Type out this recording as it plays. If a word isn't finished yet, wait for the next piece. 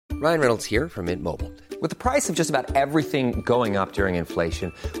Ryan Reynolds here from Mint Mobile. With the price of just about everything going up during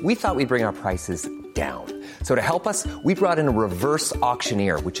inflation, we thought we'd bring our prices down. So to help us, we brought in a reverse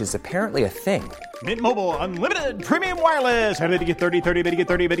auctioneer, which is apparently a thing. Mint Mobile Unlimited Premium Wireless. How to get 30, 30, bit to get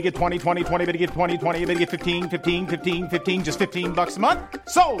 30, bit to get 20, 20, 20, bit to get 20, 20, bit to get 15, 15, 15, 15, just $15 a month?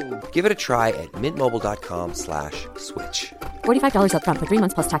 Sold! Give it a try at mintmobile.com/switch. $45 up front for 3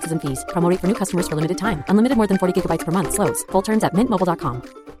 months plus taxes and fees. Promo rate for new customers for limited time. Unlimited more than 40 gigabytes per month. Slows full terms at mintmobile.com.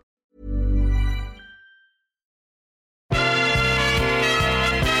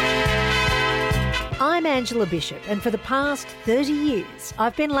 I'm Angela Bishop, and for the past 30 years,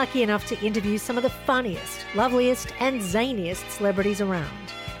 I've been lucky enough to interview some of the funniest, loveliest, and zaniest celebrities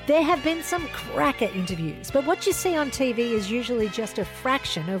around. There have been some cracker interviews, but what you see on TV is usually just a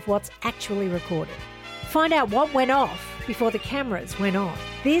fraction of what's actually recorded. Find out what went off before the cameras went on.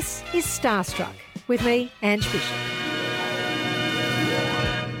 This is Starstruck, with me, Ange Bishop.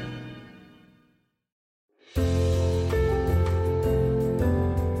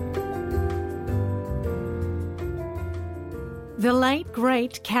 The late,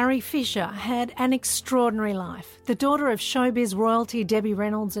 great Carrie Fisher had an extraordinary life. The daughter of showbiz royalty Debbie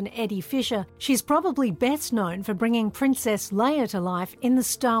Reynolds and Eddie Fisher, she's probably best known for bringing Princess Leia to life in the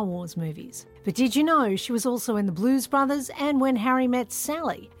Star Wars movies. But did you know she was also in the Blues Brothers and When Harry Met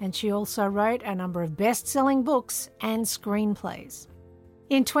Sally? And she also wrote a number of best-selling books and screenplays.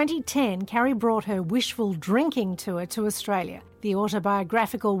 In 2010, Carrie brought her Wishful Drinking tour to Australia. The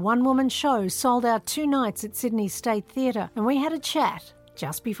autobiographical one-woman show sold out 2 nights at Sydney State Theatre, and we had a chat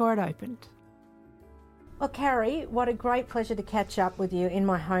just before it opened. Well, Carrie, what a great pleasure to catch up with you in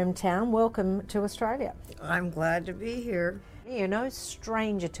my hometown. Welcome to Australia. I'm glad to be here. You're no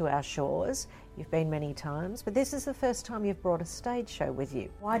stranger to our shores. You've been many times, but this is the first time you've brought a stage show with you.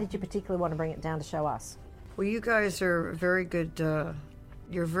 Why did you particularly want to bring it down to show us? Well, you guys are very good.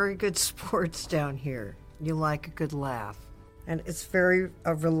 You're very good sports down here. You like a good laugh. And it's a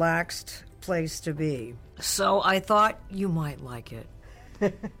relaxed place to be. So I thought you might like it.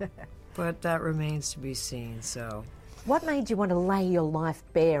 But that remains to be seen, so. What made you want to lay your life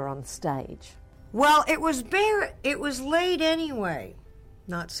bare on stage? Well, it was bare. It was laid anyway.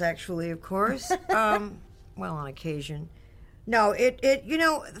 Not sexually, of course. Well, on occasion. No,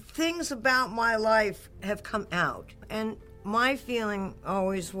 things about my life have come out. And my feeling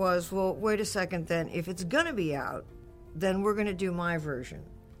always was, well, wait a second then. If it's going to be out, then we're going to do my version.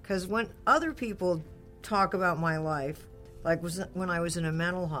 Because when other people talk about my life, like when I was in a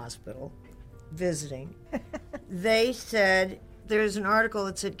mental hospital visiting, they said, there's an article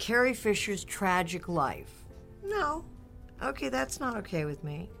that said, Carrie Fisher's tragic life. No. Okay, that's not okay with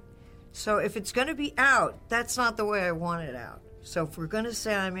me. So if it's going to be out, that's not the way I want it out. So if we're going to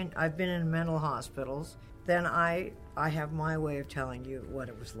say I've been in mental hospitals, then I have my way of telling you what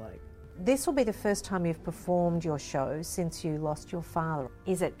it was like. This will be the first time you've performed your show since you lost your father.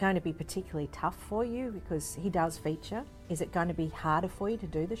 Is it going to be particularly tough for you because he does feature? Is it going to be harder for you to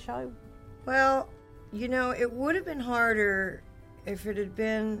do the show? Well, it would have been harder if it had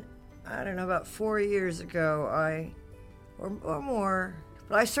been, I don't know, about 4 years ago, or more.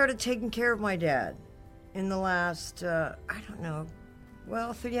 But I started taking care of my dad in the last, 3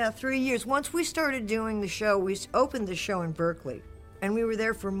 years. Once we started doing the show, we opened the show in Berkeley. And we were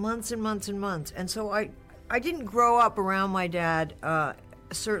there for months and months and months. And so I didn't grow up around my dad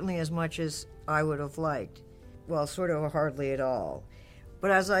certainly as much as I would have liked. Well, sort of hardly at all. But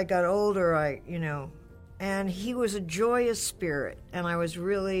as I got older, and he was a joyous spirit. And I'm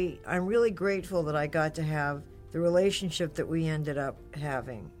really grateful that I got to have the relationship that we ended up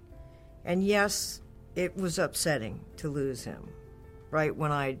having. And yes, it was upsetting to lose him, right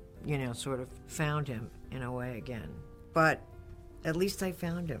when I, sort of found him in a way again. But at least I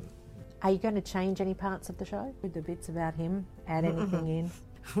found him. Are you going to change any parts of the show? With the bits about him? Add anything in?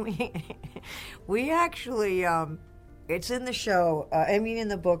 We actually, it's in the show, in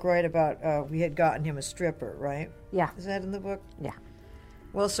the book, right, about we had gotten him a stripper, right? Yeah. Is that in the book? Yeah.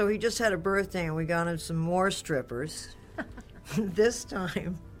 Well, so he just had a birthday and we got him some more strippers. This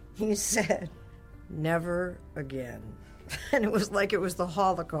time, he said, never again. And it was like it was the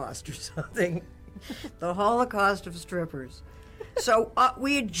Holocaust or something. The Holocaust of strippers. So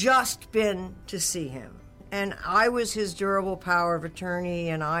we had just been to see him, and I was his durable power of attorney,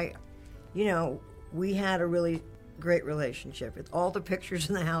 and we had a really great relationship. All the pictures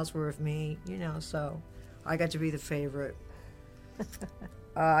in the house were of me, so I got to be the favorite.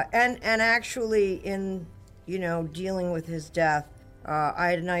 And actually in, dealing with his death, I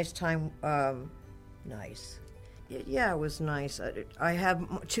had a nice time, nice. Yeah, it was nice. I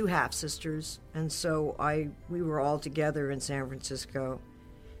have 2 half-sisters, and so we were all together in San Francisco.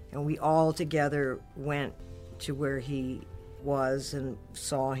 And we all together went to where he was and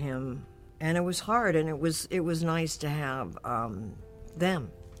saw him. And it was hard, and it was nice to have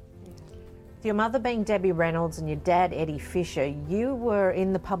them. Your mother being Debbie Reynolds and your dad Eddie Fisher, you were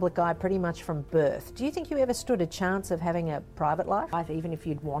in the public eye pretty much from birth. Do you think you ever stood a chance of having a private life, even if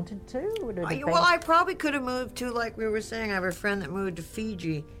you'd wanted to? Would it have been... Well, I probably could have moved to, like we were saying, I have a friend that moved to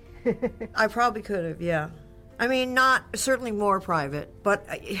Fiji. I probably could have, yeah. I mean, not certainly more private, but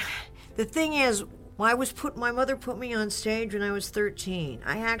the thing is, my mother put me on stage when I was 13.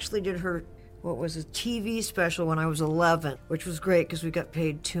 I actually did her, what was a TV special when I was 11, which was great because we got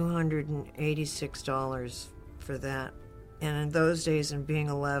paid $286 for that. And in those days, and being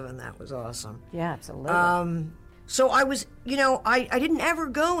 11, that was awesome. Yeah, absolutely. So I was, I didn't ever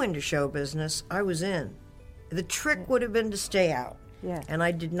go into show business. I was in. The trick would have been to stay out. Yeah. And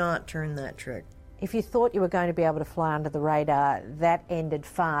I did not turn that trick. If you thought you were going to be able to fly under the radar, that ended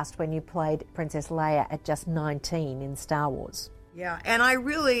fast when you played Princess Leia at just 19 in Star Wars. Yeah, and I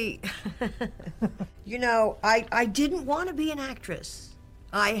really, I didn't want to be an actress.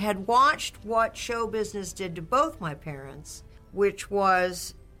 I had watched what show business did to both my parents, which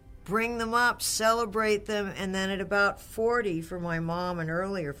was bring them up, celebrate them, and then at about 40 for my mom and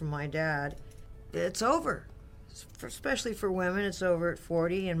earlier for my dad, it's over. Especially for women, it's over at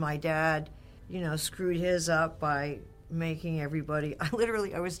 40, and my dad, screwed his up by making everybody... I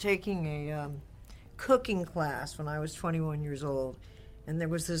was taking a cooking class when I was 21 years old, and there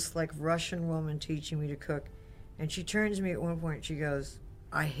was this, Russian woman teaching me to cook, and she turns to me at one point and she goes,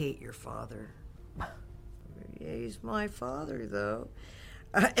 "I hate your father." Yeah, he's my father, though.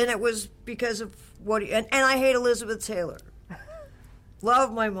 And it was because of what and I hate Elizabeth Taylor.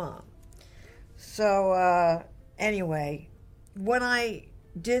 Love my mom. So, anyway, when I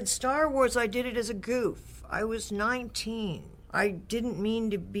did Star Wars, I did it as a goof. I was 19. I didn't mean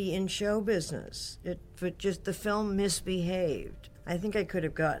to be in show business. But just the film misbehaved. I think I could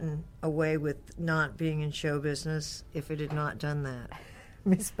have gotten away with not being in show business if it had not done that.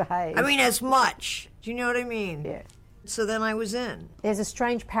 Misbehaved. I mean, as much. Do you know what I mean? Yeah. So then I was in. There's a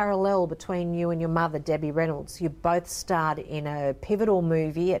strange parallel between you and your mother, Debbie Reynolds. You both starred in a pivotal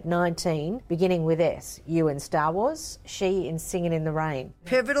movie at 19, beginning with S. You in Star Wars, she in Singing in the Rain.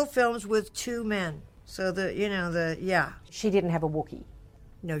 Pivotal films with two men. So yeah. She didn't have a Wookiee.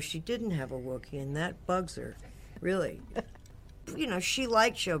 No, she didn't have a Wookiee, and that bugs her, really. She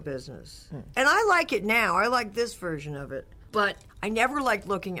liked show business. And I like it now. I like this version of it. But I never liked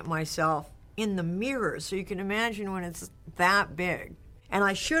looking at myself in the mirror, so you can imagine when it's that big. And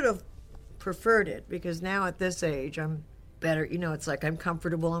I should have preferred it, because now at this age, I'm better. It's like I'm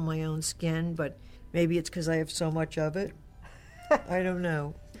comfortable in my own skin, but maybe it's because I have so much of it. I don't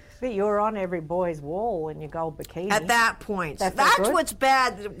know. But you're on every boy's wall in your gold bikini. At that point. That's what's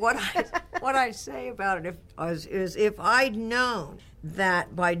bad. What I say about it is if I'd known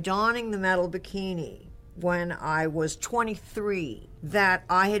that by donning the metal bikini when I was 23, that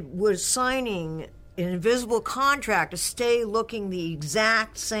I was signing an invisible contract to stay looking the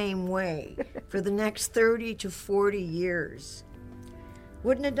exact same way for the next 30 to 40 years.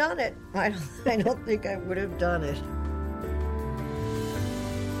 Wouldn't have done it. I don't think I would have done it.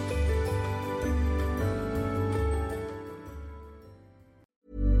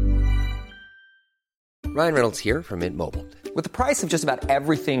 Ryan Reynolds here from Mint Mobile. With the price of just about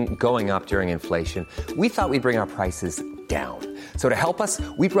everything going up during inflation, we thought we'd bring our prices down. So to help us,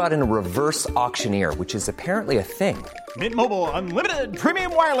 we brought in a reverse auctioneer, which is apparently a thing. Mint Mobile Unlimited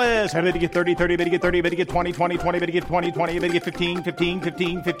Premium Wireless. How to get 30, 30, bit to get 30, bit to get 20, 20, 20, bit to get 20, 20, bit to get 15, 15,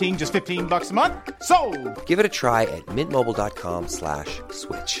 15, 15, just $15 a month? Sold! Give it a try at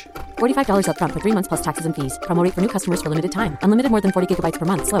mintmobile.com/switch. $45 up front for 3 months plus taxes and fees. Promo rate for new customers for limited time. Unlimited more than 40 gigabytes per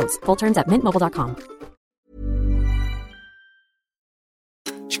month. Slows full terms at mintmobile.com.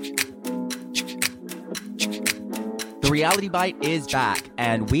 The Reality Bite is back,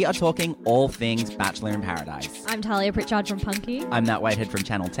 and we are talking all things Bachelor in Paradise. I'm Talia Pritchard from Punky. I'm Nat Whitehead from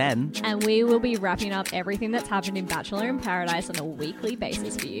Channel 10. And we will be wrapping up everything that's happened in Bachelor in Paradise on a weekly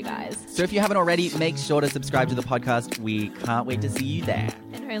basis for you guys. So if you haven't already, make sure to subscribe to the podcast. We can't wait to see you there.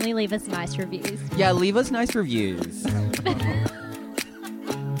 And only leave us nice reviews. Yeah, leave us nice reviews.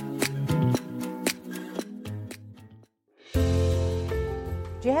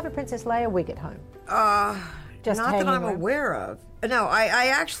 Do you have a Princess Leia wig at home? Just not that I'm around? aware of. No, I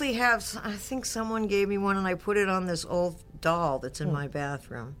actually have. I think someone gave me one, and I put it on this old doll that's in my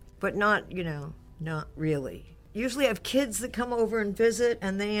bathroom. But not really. Usually I have kids that come over and visit,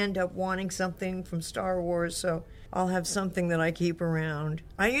 and they end up wanting something from Star Wars, so I'll have something that I keep around.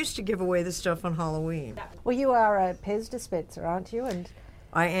 I used to give away this stuff on Halloween. Well, you are a Pez dispenser, aren't you? And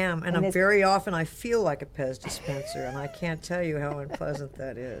I am, and very often I feel like a Pez dispenser, and I can't tell you how unpleasant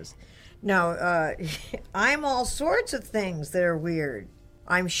that is. No, I'm all sorts of things that are weird.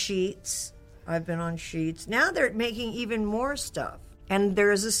 I'm Sheets. I've been on Sheets. Now they're making even more stuff. And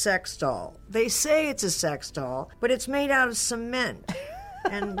there's a sex doll. They say it's a sex doll, but it's made out of cement.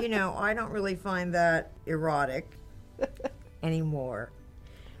 And, I don't really find that erotic anymore.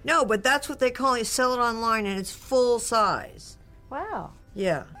 No, but that's what they call it. You sell it online, and it's full size. Wow.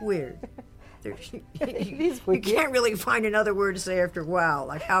 Yeah, weird. It is weird. You can't really find another word to say after wow.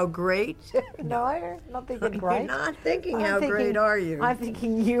 Like, how great? No, not thinking great. You're not thinking how great are you? I'm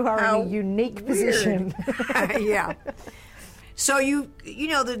thinking you are in a unique position. Yeah. So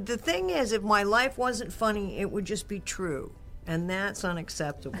the thing is, if my life wasn't funny, it would just be true. And that's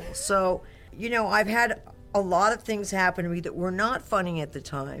unacceptable. So, I've had a lot of things happen to me that were not funny at the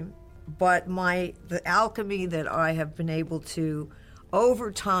time, but the alchemy that I have been able to,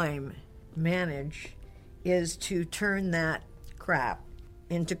 over time, manage is to turn that crap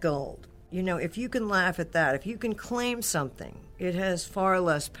into gold. If you can laugh at that, if you can claim something, it has far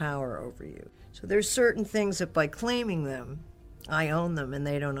less power over you. So there's certain things that by claiming them, I own them and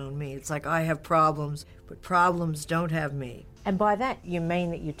they don't own me. It's like I have problems, but problems don't have me. And by that, you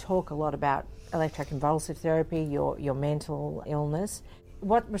mean that you talk a lot about electroconvulsive therapy, your mental illness.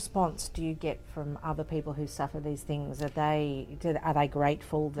 What response do you get from other people who suffer these things? Are they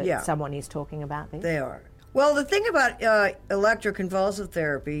grateful that someone is talking about this? They are. Well, the thing about electroconvulsive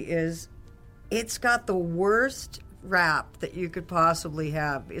therapy is it's got the worst rap that you could possibly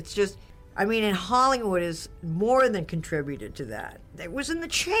have. It's just, and Hollywood has more than contributed to that. It was in The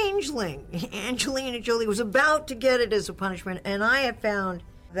Changeling. Angelina Jolie was about to get it as a punishment, and I have found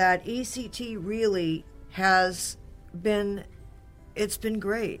that ECT really has been, it's been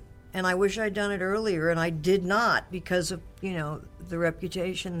great. And I wish I'd done it earlier, and I did not because of, the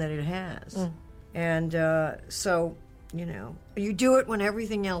reputation that it has. Mm. And so, you do it when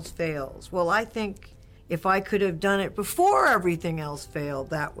everything else fails. Well, I think if I could have done it before everything else failed,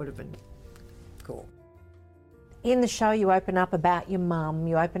 that would have been cool. In the show, you open up about your mum,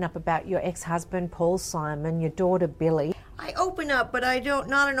 you open up about your ex-husband, Paul Simon, your daughter, Billy. I open up, but I don't,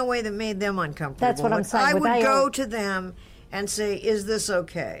 not in a way that made them uncomfortable. That's what I'm saying. I would go to them and say, is this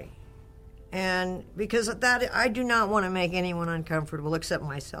okay? And because of that, I do not want to make anyone uncomfortable except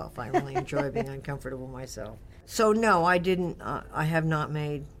myself. I really enjoy being uncomfortable myself. So no, I didn't, I have not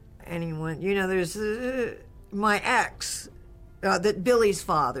made anyone, there's my ex, that Billy's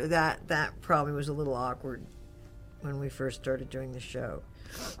father, that probably was a little awkward when we first started doing the show,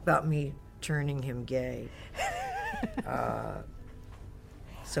 about me turning him gay.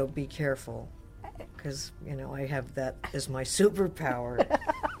 So be careful, because, I have that as my superpower,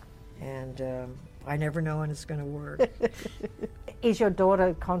 and I never know when it's going to work. Is your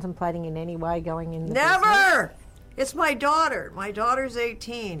daughter contemplating in any way going in the Never! business? It's my daughter. My daughter's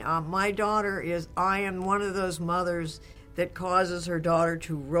 18. My daughter I am one of those mothers that causes her daughter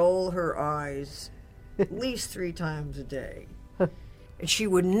to roll her eyes at least 3 times a day. And she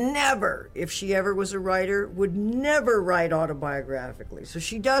would never, if she ever was a writer, would never write autobiographically. So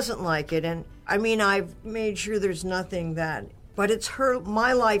she doesn't like it. And I've made sure there's nothing that, but it's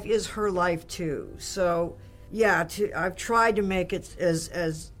my life is her life too. So yeah, I've tried to make it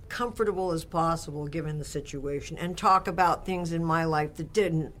as comfortable as possible given the situation, and talk about things in my life that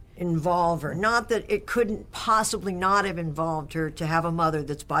didn't involve her. Not that it couldn't possibly not have involved her to have a mother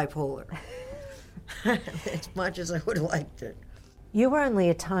that's bipolar. As much as I would have liked it. You were only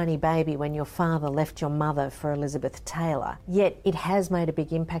a tiny baby when your father left your mother for Elizabeth Taylor, yet it has made a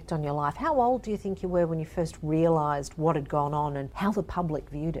big impact on your life. How old do you think you were when you first realised what had gone on and how the public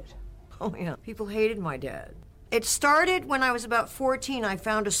viewed it? Oh yeah, people hated my dad. It started when I was about 14. I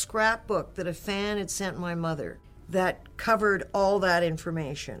found a scrapbook that a fan had sent my mother that covered all that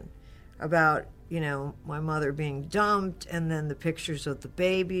information about, my mother being dumped, and then the pictures of the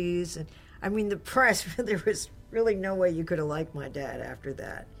babies. And the press, there was really no way you could have liked my dad after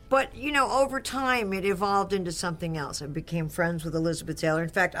that. But, over time, it evolved into something else. I became friends with Elizabeth Taylor. In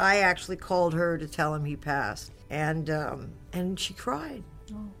fact, I actually called her to tell him he passed. And she cried.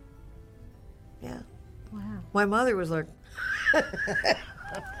 Oh. Yeah. Wow. My mother was like...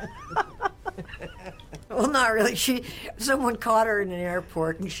 Well, not really. Someone caught her in an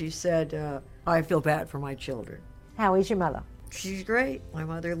airport, and she said, I feel bad for my children. How is your mother? She's great. My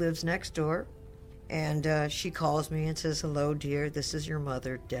mother lives next door, and she calls me and says, hello, dear, this is your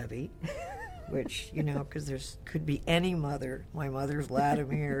mother, Debbie, which, because there's could be any mother. My mother's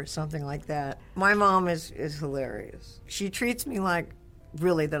Vladimir or something like that. My mom is hilarious. She treats me like,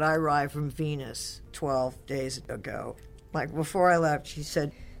 really, that I arrived from Venus 12 days ago. Like, before I left, she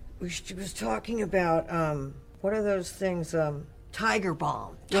said, she was talking about, what are those things, Tiger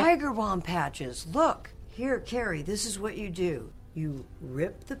Balm. Yeah. Tiger Balm patches. Look, here, Carrie, this is what you do. You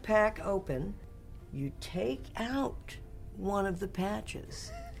rip the pack open, you take out one of the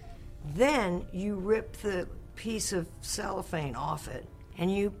patches, then you rip the piece of cellophane off it,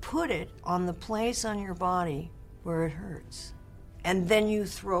 and you put it on the place on your body where it hurts. And then you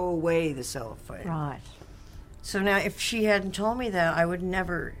throw away the cellophane. Right. So now, if she hadn't told me that, I would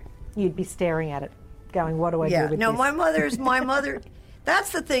never... You'd be staring at it, going, what do I do with this? No, my mother...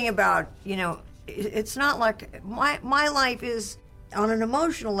 That's the thing about, it's not like... My life is, on an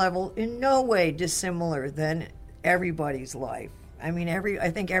emotional level, in no way dissimilar than everybody's life. I mean,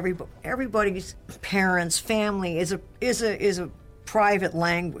 I think everybody's parents, family is a private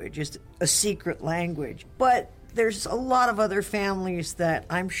language, is a secret language. But there's a lot of other families that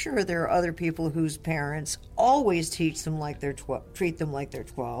I'm sure there are other people whose parents always treat them like they're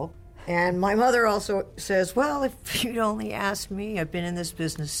 12. And my mother also says, well, if you'd only asked me, I've been in this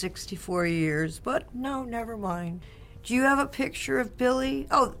business 64 years, but no, never mind. Do you have a picture of Billy?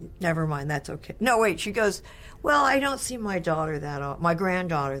 Oh, never mind, that's okay. No, wait, she goes, well, I don't see my granddaughter that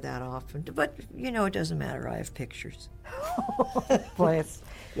often, but, it doesn't matter, I have pictures. Bless.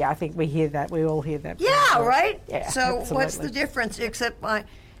 Yeah, I think we hear that. We all hear that. Yeah, right? Yeah, so absolutely. What's the difference? Except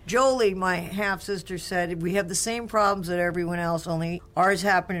Jolie, my half-sister, said we have the same problems that everyone else, only ours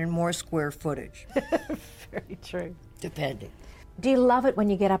happen in more square footage. Very true. Depending. Do you love it when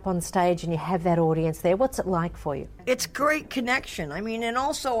you get up on stage and you have that audience there? What's it like for you? It's great connection. I mean, and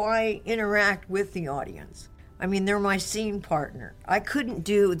also I interact with the audience. I mean, they're my scene partner. I couldn't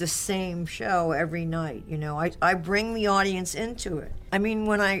do the same show every night, I bring the audience into it. I mean,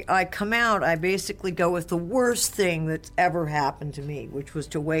 when I come out, I basically go with the worst thing that's ever happened to me, which was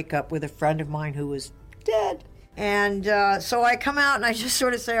to wake up with a friend of mine who was dead. And so I come out and I just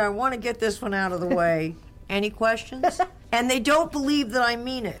sort of say, I want to get this one out of the way. Any questions? And they don't believe that I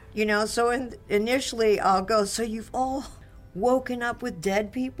mean it, So initially I'll go, so you've all woken up with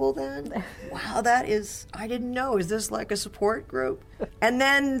dead people then? Wow, I didn't know. Is this like a support group? And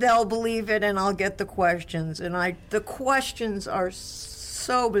then they'll believe it and I'll get the questions. And the questions are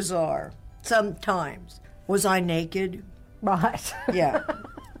so bizarre sometimes. Was I naked? Right. Yeah.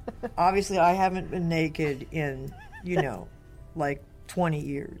 Obviously, I haven't been naked in, like 20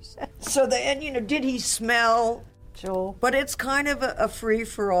 years. So did he smell? Sure. But it's kind of a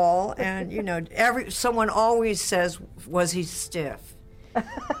free-for-all, and, someone always says, was he stiff?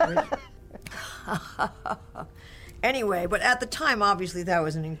 Anyway, but at the time, obviously, that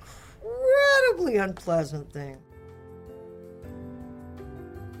was an incredibly unpleasant thing.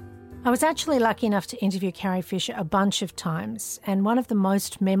 I was actually lucky enough to interview Carrie Fisher a bunch of times, and one of the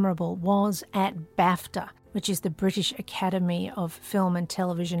most memorable was at BAFTA, which is the British Academy of Film and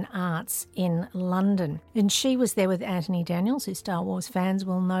Television Arts in London. And she was there with Anthony Daniels, who Star Wars fans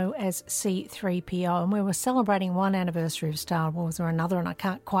will know as C-3PO, and we were celebrating one anniversary of Star Wars or another, and I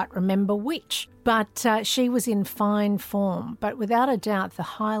can't quite remember which. But she was in fine form. But without a doubt, the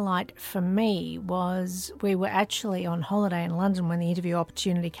highlight for me was we were actually on holiday in London when the interview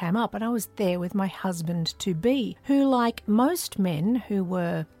opportunity came up, and I was there with my husband-to-be, who, like most men who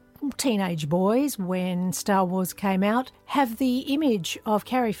were teenage boys when Star Wars came out, have the image of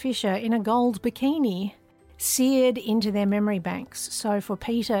Carrie Fisher in a gold bikini seared into their memory banks. So for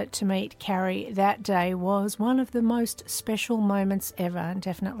Peter to meet Carrie that day was one of the most special moments ever, and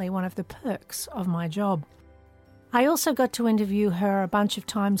definitely one of the perks of my job. I also got to interview her a bunch of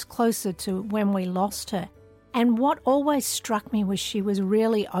times closer to when we lost her. And what always struck me was she was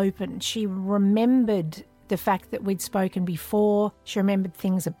really open. She remembered the fact that we'd spoken before. She remembered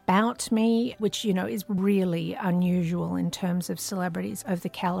things about me, which, is really unusual in terms of celebrities of the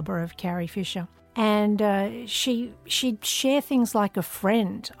calibre of Carrie Fisher. And she'd share things like a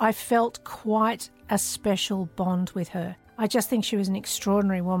friend. I felt quite a special bond with her. I just think she was an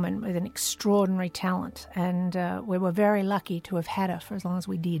extraordinary woman with an extraordinary talent, and we were very lucky to have had her for as long as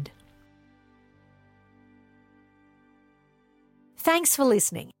we did. Thanks for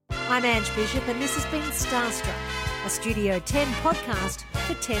listening. I'm Ange Bishop, and this has been Starstruck, a Studio 10 podcast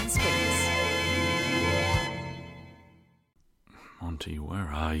for 10 speakers. Monty, where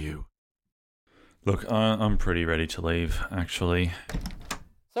are you? Look, I'm pretty ready to leave, actually.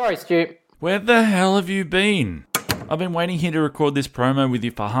 Sorry, Stu. Where the hell have you been? I've been waiting here to record this promo with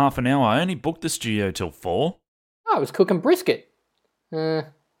you for half an hour. I only booked the studio till 4. Oh, I was cooking brisket. I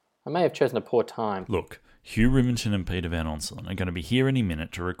may have chosen a poor time. Look, Hugh Riminton and Peter Van Onselen are going to be here any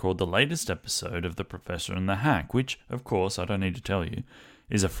minute to record the latest episode of The Professor and the Hack, which, of course, I don't need to tell you,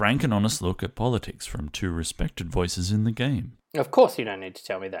 is a frank and honest look at politics from two respected voices in the game. Of course you don't need to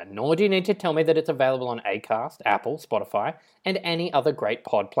tell me that, nor do you need to tell me that it's available on Acast, Apple, Spotify, and any other great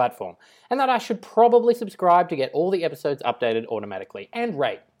pod platform, and that I should probably subscribe to get all the episodes updated automatically, and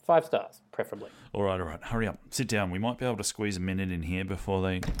rate 5 stars, preferably. All right, hurry up. Sit down. We might be able to squeeze a minute in here before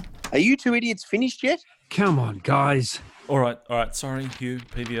they... Are you two idiots finished yet? Come on, guys. All right. Sorry, Hugh,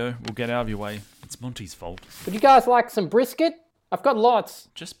 PVO. We'll get out of your way. It's Monty's fault. Would you guys like some brisket? I've got lots.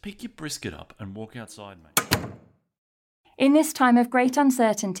 Just pick your brisket up and walk outside, mate. In this time of great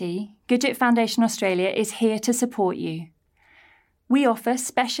uncertainty, Gidget Foundation Australia is here to support you. We offer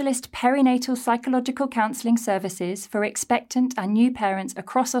specialist perinatal psychological counselling services for expectant and new parents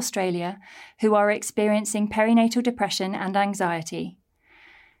across Australia who are experiencing perinatal depression and anxiety.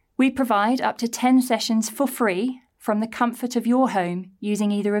 We provide up to 10 sessions for free from the comfort of your home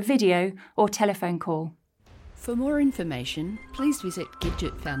using either a video or telephone call. For more information, please visit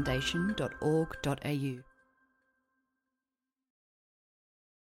gidgetfoundation.org.au.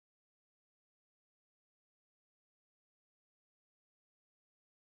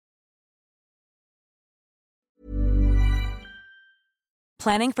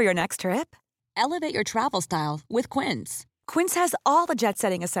 Planning for your next trip? Elevate your travel style with Quince. Quince has all the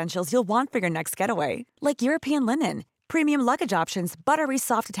jet-setting essentials you'll want for your next getaway, like European linen, premium luggage options, buttery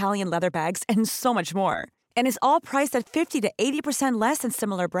soft Italian leather bags, and so much more. And is all priced at 50 to 80% less than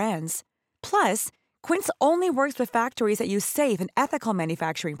similar brands. Plus, Quince only works with factories that use safe and ethical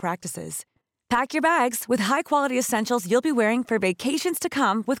manufacturing practices. Pack your bags with high-quality essentials you'll be wearing for vacations to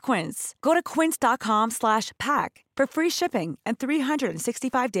come with Quince. Go to quince.com/pack for free shipping and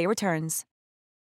 365-day returns.